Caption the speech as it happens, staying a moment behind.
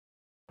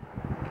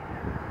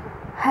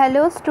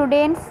Hello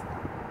students,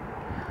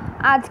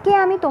 আজকে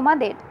আমি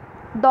তোমাদের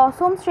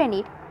দশম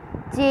শ্রেণীর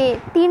যে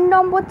 3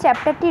 নম্বর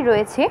চ্যাপ্টারটি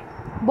রয়েছে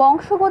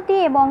বংশগতি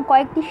এবং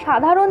কয়েকটি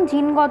সাধারণ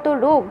জিনগত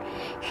রোগ,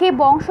 সেই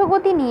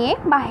বংশগতি নিয়ে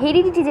বা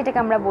হেরিডিটি যেটাকে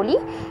আমরা বলি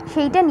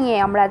সেইটা নিয়ে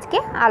আমরা আজকে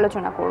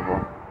আলোচনা করব।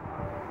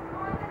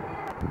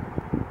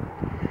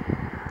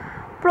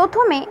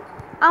 প্রথমে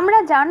আমরা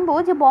জানবো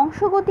যে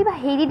বংশগতি বা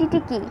হেরিডিটি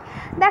কী।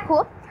 দেখো,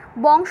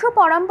 বংশ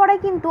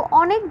পরম্পরায় কিন্তু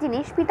অনেক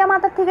জিনিস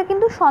পিতামাতার থেকে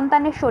কিন্তু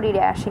সন্তানের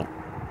শরীরে আসে।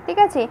 ঠিক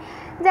আছে,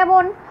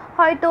 যেমন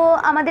হয়তো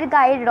আমাদের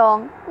গায়ের রং,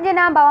 যে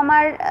না বাবা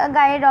মার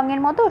গায়ের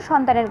রঙের মতো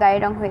সন্তানের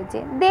গায়ের রং হয়েছে,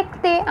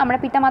 দেখতে আমরা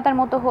পিতামাতার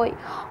মতো হই।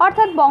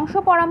 অর্থাৎ বংশ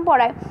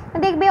পরম্পরায়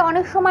দেখবে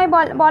অনেক সময়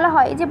বলা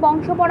হয় যে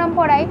বংশ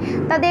পরম্পরায়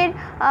তাদের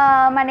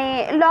মানে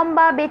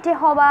লম্বা বেটে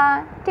হওয়া,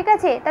 ঠিক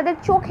আছে, তাদের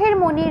চোখের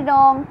মনির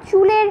রং,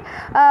 চুলের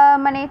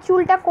মানে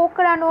চুলটা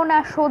কোঁকড়ানো না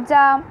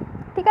সোজা,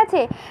 ঠিক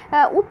আছে,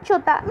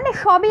 উচ্চতা, মানে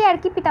সবই আর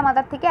কি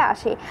পিতামাতার থেকে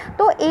আসে।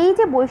 তো এই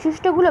যে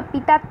বৈশিষ্ট্যগুলো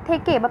পিতার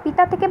থেকে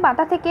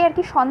মাতা থেকে আর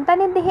কি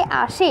সন্তানের দেহে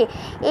আসে,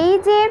 এই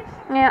যে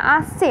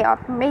আসছে,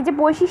 এই যে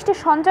বৈশিষ্ট্যের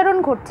সঞ্চারণ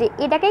ঘটছে,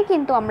 এটাকেই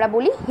কিন্তু আমরা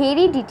বলি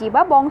হেরিডিটি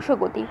বা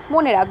বংশগতি।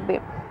 মনে রাখবে,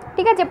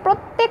 ঠিক আছে।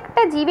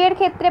 প্রত্যেকটা জীবের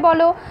ক্ষেত্রে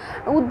বলো,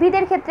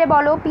 উদ্ভিদের ক্ষেত্রে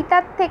বলো,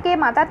 পিতার থেকে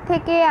মাতার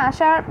থেকে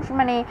আসার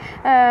মানে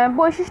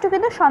বৈশিষ্ট্য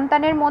কিন্তু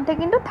সন্তানের মধ্যে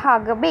কিন্তু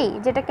থাকবেই,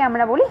 যেটাকে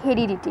আমরা বলি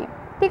হেরিডিটি।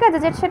 ঠিক আছে,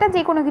 সেটা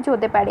যে কোনো কিছু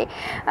হতে পারে।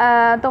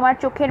 তোমার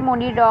চোখের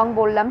মনির রং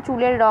বললাম,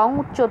 চুলের রং,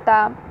 উচ্চতা,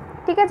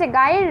 ঠিক আছে,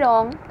 গায়ের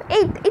রং,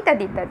 এই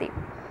ইত্যাদি ইত্যাদি।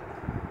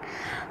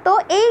 তো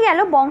এই গেল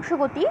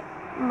বংশগতি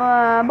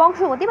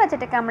বা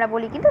যেটাকে আমরা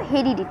বলি কিন্তু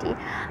হেরিডিটি।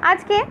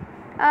 আজকে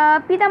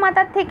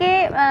পিতামাতার থেকে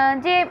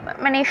যে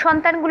মানে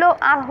সন্তানগুলো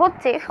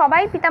হচ্ছে,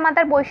 সবাই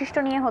পিতামাতার বৈশিষ্ট্য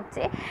নিয়ে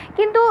হচ্ছে,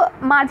 কিন্তু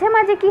মাঝে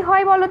মাঝে কি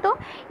হয় বলো তো,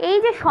 এই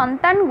যে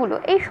সন্তানগুলো,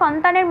 এই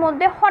সন্তানের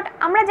মধ্যে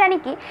আমরা জানি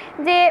কি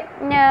যে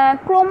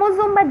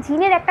ক্রোমোজোম বা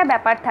জিনের একটা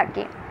ব্যাপার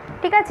থাকে।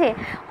 ঠিক আছে,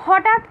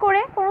 হঠাৎ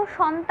করে কোনো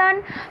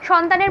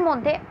সন্তানের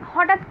মধ্যে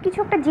হঠাৎ কিছু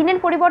একটা জিনের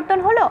পরিবর্তন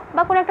হলো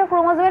বা কোনো একটা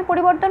ক্রোমোজোমের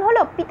পরিবর্তন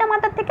হলো,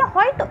 পিতামাতার থেকে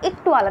হয়তো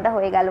একটু আলাদা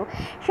হয়ে গেল,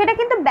 সেটা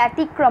কিন্তু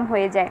ব্যতিক্রম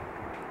হয়ে যায়।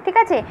 ঠিক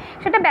আছে,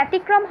 সেটা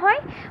ব্যতিক্রম হয়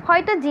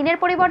হয়তো জিনের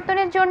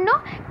পরিবর্তনের জন্য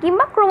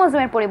কিংবা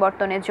ক্রোমোজোমের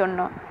পরিবর্তনের জন্য।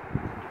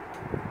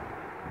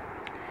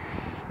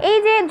 এই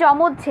যে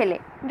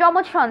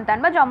যমজ সন্তান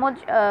বা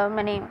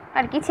মানে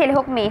আর কি, ছেলে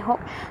হোক মেয়ে হোক,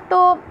 তো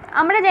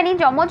আমরা জানি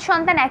যমজ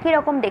সন্তান একই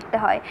রকম দেখতে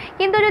হয়,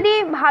 কিন্তু যদি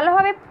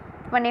ভালোভাবে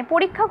মানে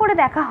পরীক্ষা করে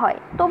দেখা হয়,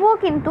 তবুও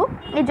কিন্তু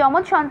এই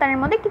যমজ সন্তানের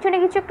মধ্যে কিছু না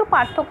কিছু একটু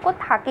পার্থক্য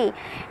থাকে।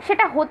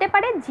 সেটা হতে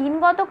পারে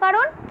জিনগত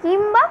কারণ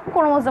কিংবা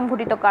ক্রোমোজোম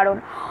ঘটিত কারণ।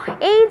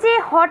 এই যে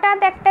হঠাৎ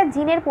একটা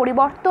জিনের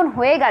পরিবর্তন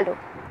হয়ে গেল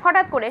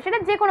হঠাৎ করে, সেটা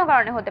যে কোনো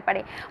কারণে হতে পারে,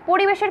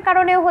 পরিবেশের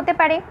কারণেও হতে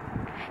পারে,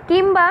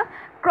 কিংবা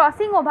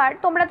ক্রসিং ওভার।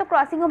 তোমরা তো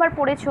ক্রসিং ওভার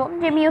পড়েছো,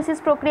 যে মিওসিস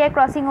প্রক্রিয়ায়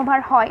ক্রসিং ওভার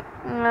হয়,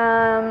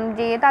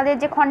 যে তাদের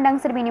যে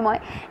খণ্ডাংশের বিনিময়,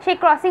 সেই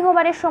ক্রসিং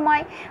ওভারের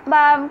সময়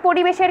বা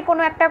পরিবেশের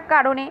কোনো একটা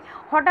কারণে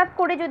হঠাৎ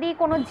করে যদি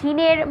কোনো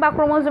জিনের বা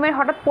ক্রোমোজোমের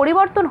হঠাৎ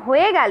পরিবর্তন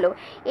হয়ে গেল,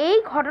 এই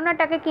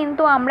ঘটনাটাকে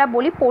কিন্তু আমরা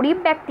বলি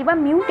পরিব্যক্তি বা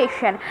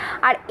মিউটেশন।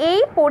 আর এই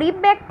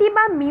পরিব্যক্তি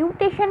বা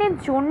মিউটেশনের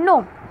জন্য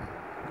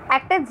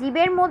একটা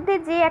জীবের মধ্যে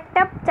যে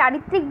একটা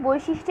চারিত্রিক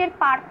বৈশিষ্ট্যের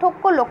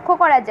পার্থক্য লক্ষ্য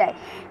করা যায়,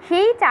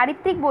 সেই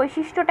চারিত্রিক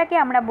বৈশিষ্ট্যটাকে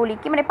আমরা বলি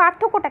কি, মানে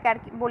পার্থক্যটাকে আর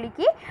কি বলি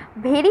কি,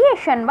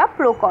 ভেরিয়েশন বা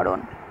প্রকরণ।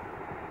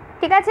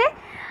 ঠিক আছে,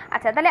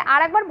 আচ্ছা, তাহলে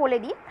আর একবার বলে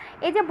দিই,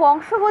 এই যে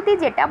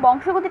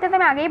বংশগতিটা তো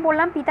আমি আগেই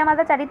বললাম,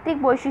 পিতামাতা চারিত্রিক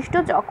বৈশিষ্ট্য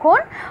যখন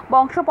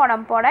বংশ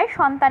পরম্পরায়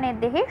সন্তানের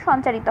দেহে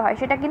সঞ্চারিত হয়,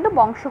 সেটা কিন্তু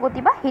বংশগতি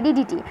বা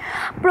হেরিডিটি।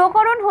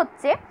 প্রকরণ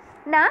হচ্ছে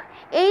না,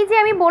 এই যে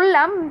আমি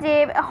বললাম যে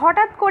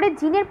হঠাৎ করে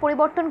জিনের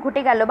পরিবর্তন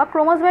ঘটে গেল বা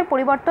ক্রোমোজোমের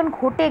পরিবর্তন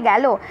ঘটে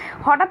গেল,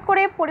 হঠাৎ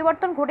করে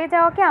পরিবর্তন ঘটে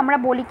যাওয়াকে আমরা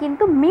বলি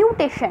কিন্তু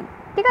মিউটেশন।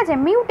 ঠিক আছে,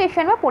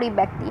 মিউটেশন বা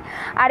পরিব্যক্তি।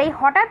 আর এই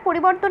হঠাৎ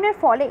পরিবর্তনের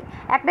ফলে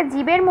একটা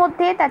জীবের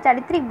মধ্যে তার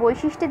চারিত্রিক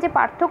বৈশিষ্ট্যে যে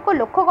পার্থক্য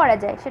লক্ষ্য করা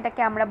যায়,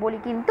 সেটাকে আমরা বলি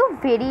কিন্তু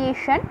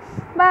ভেরিয়েশন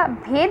বা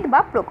ভেদ বা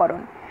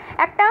প্রকরণ।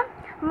 একটা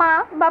মা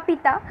বা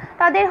পিতা,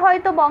 তাদের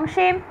হয়তো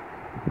বংশে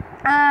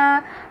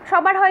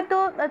সবার হয়তো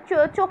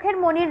চোখের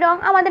মনির রং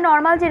আমাদের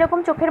নর্মাল যেরকম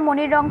চোখের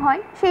মনির রং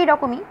হয় সেই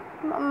রকমই,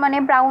 মানে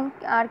ব্রাউন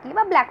আর কি,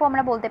 বা ব্ল্যাকও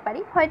আমরা বলতে পারি,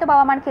 হয়তো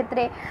বাবা মার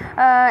ক্ষেত্রে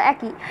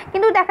একই।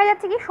 কিন্তু দেখা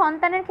যাচ্ছে কি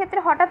সন্তানের ক্ষেত্রে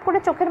হঠাৎ করে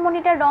চোখের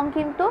মনিটার রং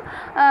কিন্তু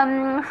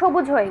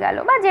সবুজ হয়ে গেল,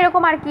 বা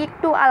যেরকম আর কি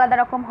একটু আলাদা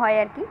রকম হয়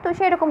আর কি, তো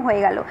সেরকম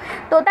হয়ে গেল।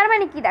 তো তার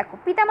মানে কি, দেখো,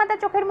 পিতামাতার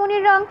চোখের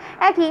মনির রং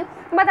একই,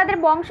 বা তাদের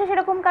বংশে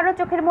সেরকম কারো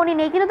চোখের মনি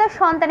নেই, কিন্তু তার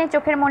সন্তানের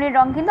চোখের মনির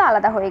রং কিন্তু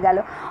আলাদা হয়ে গেল।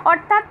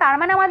 অর্থাৎ তার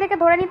মানে আমাদেরকে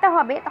ধরে নিতে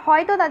হবে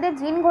হয়তো তাদের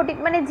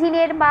মানে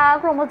জিনের বা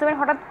ক্রোমোজোমের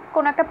হঠাৎ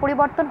কোনো একটা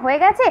পরিবর্তন হয়ে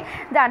গেছে,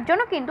 যার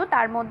জন্য কিন্তু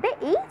তার মধ্যে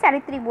এই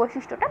চারিত্রিক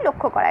বৈশিষ্ট্যটা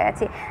লক্ষ্য করা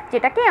গেছে,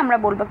 যেটাকে আমরা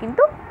বলবো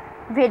কিন্তু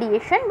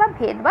ভেরিয়েশন বা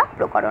ভেদ বা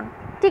প্রকরণ।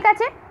 ঠিক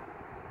আছে,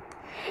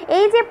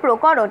 এই যে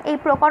প্রকরণ, এই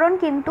প্রকরণ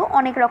কিন্তু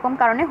অনেক রকম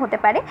কারণে হতে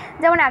পারে।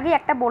 যেমন আগে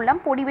একটা বললাম,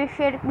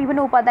 পরিবেশের বিভিন্ন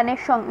উপাদানের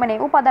মানে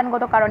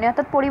উপাদানগত কারণে,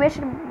 অর্থাৎ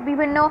পরিবেশের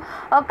বিভিন্ন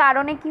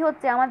কারণে কি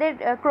হচ্ছে, আমাদের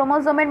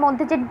ক্রোমোজোমের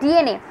মধ্যে যে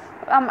ডিএনএ,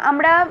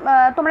 আমরা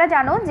তোমরা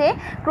জানো যে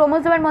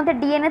ক্রোমোজোমের মধ্যে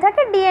ডিএনএ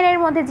থাকে, ডিএনএর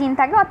মধ্যে জিন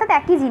থাকে, অর্থাৎ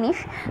একই জিনিস।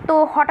 তো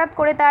হঠাৎ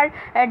করে তার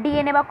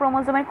ডিএনএ বা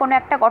ক্রোমোজোমের কোনো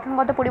একটা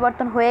গঠনগত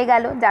পরিবর্তন হয়ে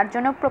গেল, যার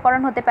জন্য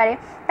প্রকরণ হতে পারে।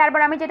 তারপর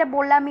আমি যেটা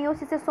বললাম,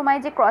 মিওসিসের সময়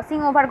যে ক্রসিং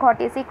ওভার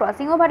ঘটে, সেই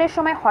ক্রসিং ওভারের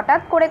সময়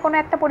হঠাৎ করে কোনো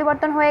একটা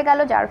পরিবর্তন হয়ে গেল,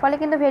 যার ফলে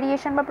কিন্তু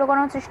ভেরিয়েশন বা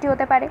প্রকরণ সৃষ্টি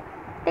হতে পারে।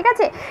 ঠিক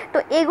আছে, তো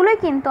এগুলোই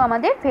কিন্তু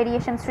আমাদের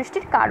ভেরিয়েশন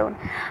সৃষ্টির কারণ।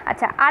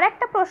 আচ্ছা, আর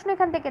একটা প্রশ্ন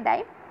এখান থেকে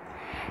দেয়,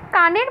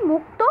 কানের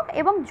মুক্ত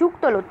এবং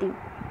যুক্ত লতি,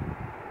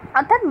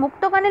 অর্থাৎ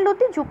মুক্ত কানের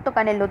লতি, যুক্ত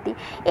কানের লতি।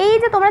 এই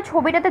যে তোমরা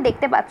ছবিটাতে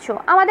দেখতে পাচ্ছ,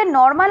 আমাদের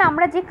নর্মাল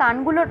আমরা যে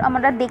কানগুলো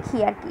আমরা দেখি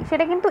আর কি,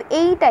 সেটা কিন্তু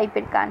এই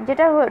টাইপের কান,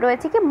 যেটা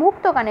রয়েছে কি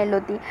মুক্ত কানের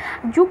লতি।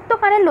 যুক্ত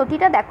কানের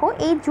লতিটা দেখো,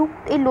 এই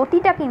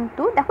লতিটা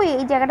কিন্তু দেখো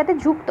এই জায়গাটাতে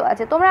যুক্ত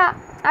আছে, তোমরা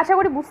আশা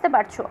করি বুঝতে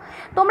পারছো।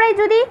 তোমরা এই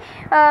যদি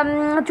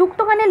যুক্ত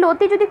কানের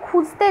লতি যদি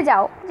খুঁজতে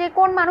যাও যে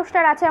কোন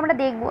মানুষটার আছে, আমরা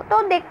দেখবো, তো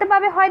দেখতে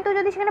পাবে হয়তো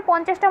যদি সেখানে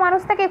 50টা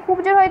মানুষ থাকে, খুব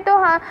জোর হয়তো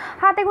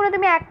হাতে করে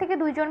তুমি 1 থেকে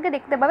 2 জনকে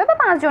দেখতে পাবে বা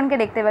 5 জনকে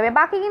দেখতে পাবে,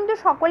 বাকি কিন্তু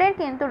সকলের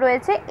কিন্তু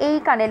রয়েছে এই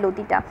কানের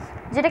লতিটা,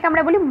 যেটাকে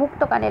আমরা বলি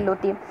মুক্ত কানের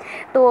লতি।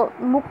 তো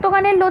মুক্ত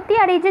কানের লতি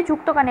আর এই যে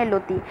যুক্ত কানের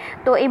লতি,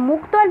 তো এই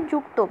মুক্ত আর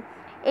যুক্ত,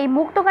 এই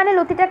মুক্ত কানের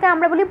লতিটাকে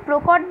আমরা বলি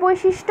প্রকট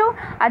বৈশিষ্ট্য,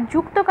 আর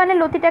যুক্ত কানের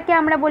লতিটাকে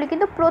আমরা বলি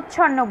কিন্তু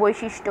প্রচ্ছন্ন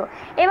বৈশিষ্ট্য।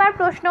 এবার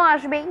প্রশ্ন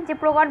আসবেই যে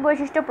প্রকট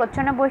বৈশিষ্ট্য,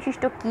 প্রচ্ছন্ন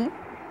বৈশিষ্ট্য কী?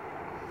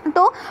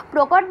 তো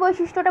প্রকট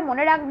বৈশিষ্ট্যটা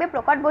মনে রাখবে,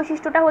 প্রকট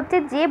বৈশিষ্ট্যটা হচ্ছে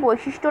যে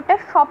বৈশিষ্ট্যটা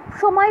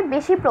সবসময়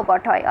বেশি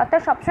প্রকট হয়,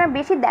 অর্থাৎ সবসময়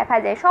বেশি দেখা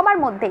যায় সবার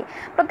মধ্যেই,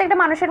 প্রত্যেকটা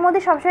মানুষের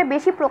মধ্যে সবসময়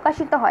বেশি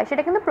প্রকাশিত হয়,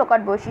 সেটা কিন্তু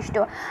প্রকট বৈশিষ্ট্য।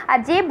 আর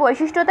যে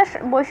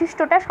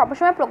বৈশিষ্ট্যটা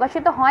সবসময়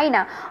প্রকাশিত হয়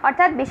না,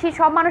 অর্থাৎ বেশি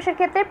সব মানুষের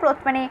ক্ষেত্রে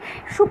মানে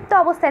সুপ্ত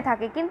অবস্থায়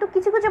থাকে, কিন্তু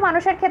কিছু কিছু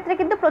মানুষের ক্ষেত্রে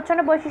কিন্তু প্রচ্ছন্ন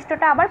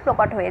বৈশিষ্ট্যটা আবার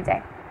প্রকট হয়ে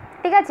যায়।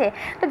 ঠিক আছে,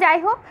 তো যাই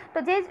হোক, তো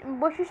যে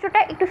বৈশিষ্ট্যটা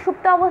একটু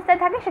সুপ্ত অবস্থায়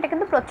থাকে সেটা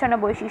কিন্তু প্রচ্ছন্ন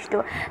বৈশিষ্ট্য।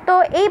 তো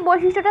এই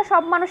বৈশিষ্ট্যটা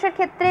সব মানুষের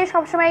ক্ষেত্রে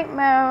সবসময়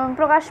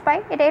প্রকাশ পায়,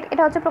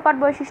 এটা হচ্ছে প্রকট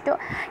বৈশিষ্ট্য।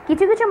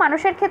 কিছু কিছু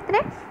মানুষের ক্ষেত্রে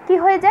কি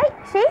হয়ে যায়,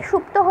 সেই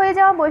সুপ্ত হয়ে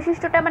যাওয়া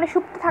বৈশিষ্ট্যটা, মানে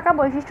সুপ্ত থাকা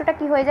বৈশিষ্ট্যটা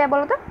কি হয়ে যায়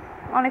বলো তো,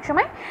 অনেক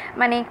সময়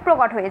মানে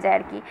প্রকট হয়ে যায়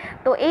আর কি।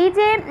 তো এই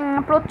যে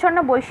প্রচ্ছন্ন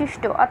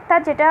বৈশিষ্ট্য, অর্থাৎ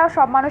যেটা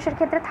সব মানুষের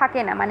ক্ষেত্রে থাকে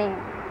না, মানে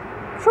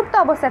সুপ্ত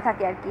অবস্থায়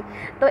থাকে আর কি,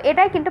 তো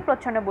এটাই কিন্তু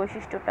প্রচ্ছন্ন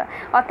বৈশিষ্ট্যটা,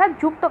 অর্থাৎ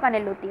যুক্ত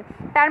কানের লতি।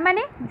 তার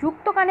মানে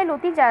যুক্ত কানের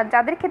লতি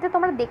যাদের ক্ষেত্রে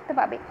তোমরা দেখতে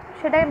পাবে,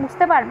 সেটাই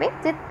বুঝতে পারবে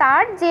যে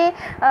তার যে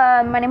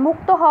মানে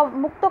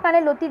মুক্ত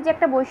কানের লতির যে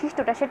একটা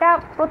বৈশিষ্ট্যটা, সেটা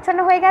প্রচ্ছন্ন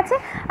হয়ে গেছে,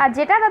 আর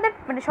যেটা তাদের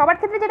মানে সবার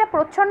ক্ষেত্রে যেটা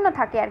প্রচ্ছন্ন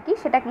থাকে আর কি,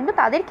 সেটা কিন্তু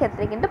তাদের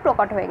ক্ষেত্রে কিন্তু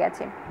প্রকট হয়ে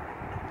গেছে।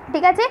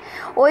 ঠিক আছে,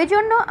 ওই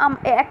জন্য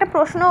একটা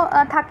প্রশ্ন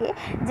থাকে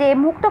যে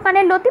মুক্ত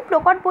কানের লতি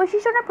প্রকট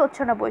বৈশিষ্ট্য না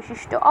প্রচ্ছন্ন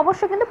বৈশিষ্ট্য?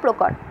 অবশ্য কিন্তু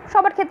প্রকট,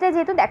 সবার ক্ষেত্রে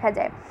যেহেতু দেখা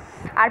যায়।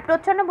 আর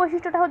প্রচ্ছন্ন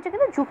বৈশিষ্ট্যটা হচ্ছে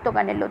কিন্তু যুক্ত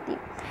কানের লতি।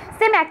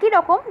 সেম একই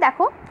রকম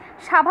দেখো,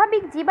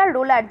 স্বাভাবিক জীব আর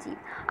রোলার জীব,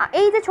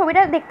 এই যে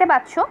ছবিটা দেখতে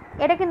পাচ্ছ,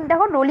 এটা কিন্তু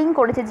দেখো রোলিং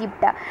করেছে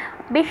জীবটা।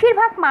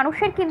 বেশিরভাগ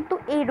মানুষের কিন্তু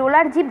এই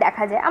রোলার জীব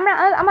দেখা যায়,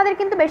 আমাদের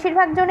কিন্তু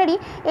বেশিরভাগ জনেরই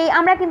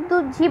আমরা কিন্তু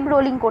জীব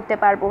রোলিং করতে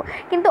পারবো,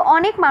 কিন্তু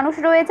অনেক মানুষ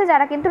রয়েছে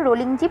যারা কিন্তু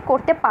রোলিং জীব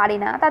করতে পারে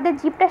না, তাদের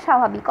জীবটা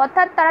স্বাভাবিক,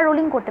 অর্থাৎ তারা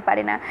রোলিং করতে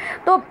পারে না।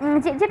 তো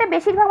যেটা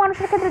বেশিরভাগ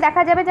মানুষের ক্ষেত্রে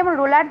দেখা যাবে, যেমন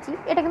রোলার জীব,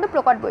 এটা কিন্তু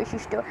প্রকট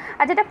বৈশিষ্ট্য,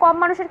 আর যেটা কম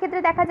মানুষের ক্ষেত্রে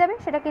দেখা যাবে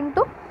সেটা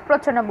কিন্তু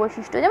প্রচ্ছন্ন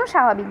বৈশিষ্ট্য, যেমন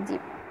স্বাভাবিক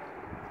জীব।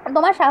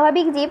 তোমার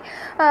স্বাভাবিক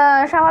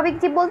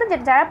জীব বলতে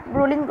যারা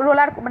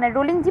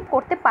রোলিং জীব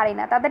করতে পারে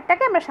না,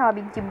 তাদেরটাকে আমরা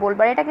স্বাভাবিক জীব বলবো,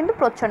 আর এটা কিন্তু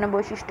প্রচ্ছন্ন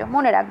বৈশিষ্ট্য,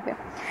 মনে রাখবে।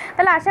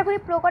 তাহলে আশা করি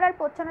প্রকট আর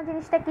প্রচ্ছন্ন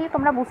জিনিসটা কি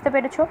তোমরা বুঝতে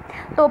পেরেছো।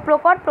 তো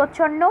প্রকট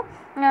প্রচ্ছন্ন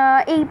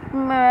এই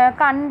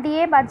কান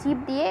দিয়ে বা জীব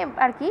দিয়ে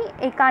আর কি,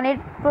 এই কানের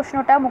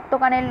প্রশ্নটা মুক্ত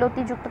কানের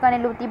লতি, যুক্ত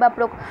কানের লতি বা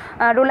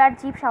রোলার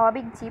জীব,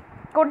 স্বাভাবিক জীব,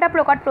 কোনটা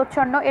প্রকট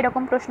প্রচ্ছন্ন,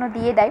 এরকম প্রশ্ন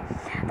দিয়ে দেয়।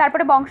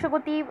 তারপরে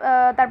বংশগতি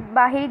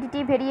বা হেরিডিটি,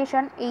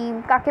 ভেরিয়েশন, এই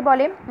কাকে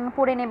বলে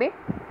পড়ে নেবে।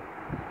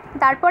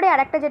 তারপরে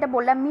আরেকটা যেটা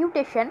বললাম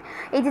মিউটেশন,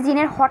 এই যে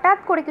জিনের হঠাৎ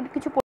করে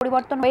কিছু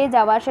পরিবর্তন হয়ে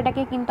যাওয়া,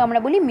 সেটাকে কিন্তু আমরা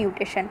বলি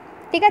মিউটেশন।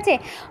 ঠিক আছে,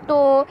 তো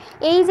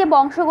এই যে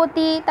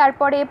বংশগতি,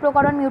 তারপরে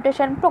প্রকরণ,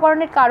 মিউটেশন,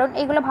 প্রকরণের কারণ,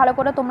 এগুলো ভালো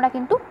করে তোমরা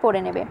কিন্তু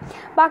পড়ে নেবে।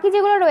 বাকি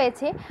যেগুলো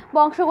রয়েছে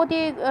বংশগতি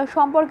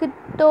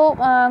সম্পর্কিত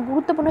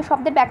গুরুত্বপূর্ণ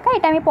শব্দের ব্যাখ্যা,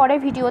 এটা আমি পরের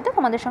ভিডিওতে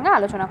তোমাদের সঙ্গে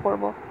আলোচনা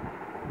করব।